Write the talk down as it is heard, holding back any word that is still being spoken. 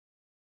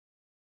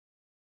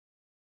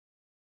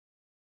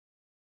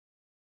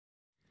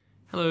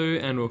Hello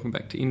and welcome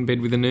back to In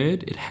Bed with a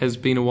Nerd. It has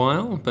been a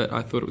while, but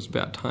I thought it was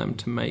about time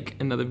to make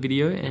another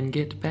video and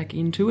get back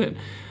into it.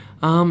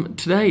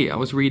 Today I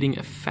was reading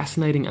a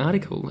fascinating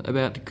article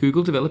about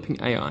Google developing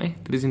AI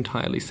that is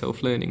entirely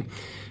self-learning.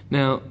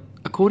 Now,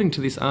 according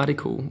to this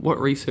article, what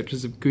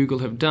researchers of Google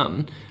have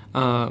done,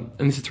 and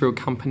this is through a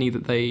company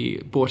that they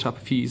bought up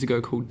a few years ago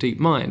called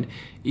DeepMind,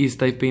 is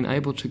they've been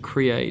able to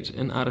create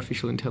an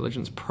artificial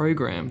intelligence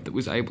program that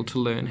was able to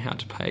learn how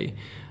to play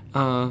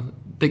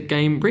the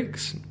game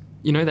bricks.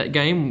 You know, that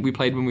game we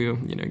played when we were,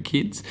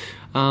 kids?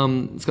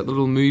 It's got the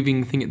little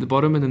moving thing at the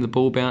bottom and then the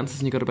ball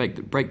bounces and you've got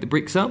to break the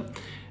bricks up.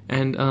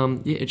 And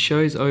it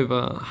shows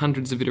over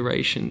hundreds of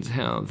iterations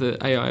how the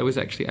AI was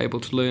actually able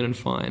to learn and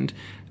find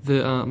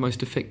the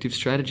most effective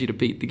strategy to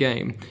beat the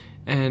game.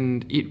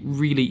 And it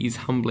really is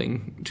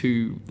humbling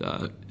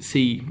to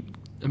see.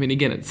 I mean,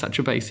 again, it's such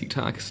a basic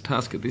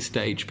task at this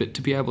stage, but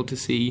to be able to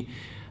see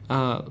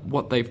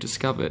what they've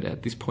discovered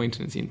at this point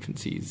in its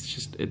infancy is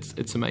just,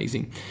 it's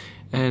amazing.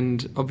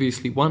 And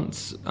obviously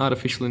once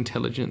artificial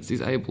intelligence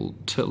is able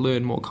to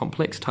learn more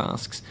complex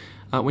tasks,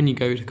 when you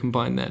go to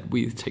combine that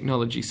with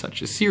technology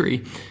such as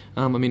Siri,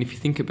 I mean, if you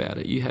think about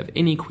it, you have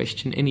any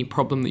question, any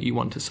problem that you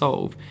want to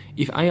solve,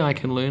 if AI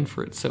can learn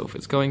for itself,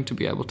 it's going to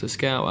be able to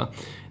scour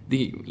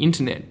the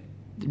internet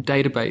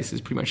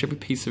databases, pretty much every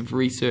piece of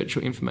research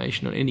or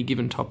information on any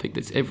given topic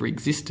that's ever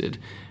existed,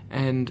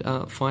 and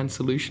find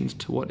solutions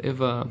to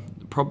whatever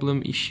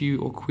problem, issue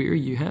or query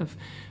you have.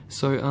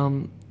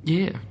 So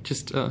yeah,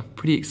 just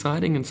pretty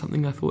exciting and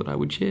something I thought I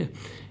would share.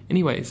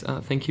 Anyways,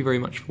 thank you very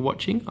much for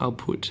watching. I'll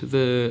put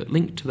the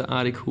link to the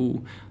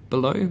article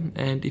below,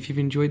 and if you've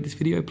enjoyed this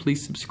video,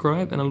 please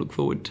subscribe, and I look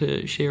forward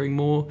to sharing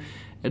more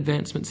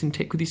advancements in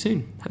tech with you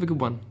soon. Have a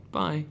good one.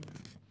 Bye.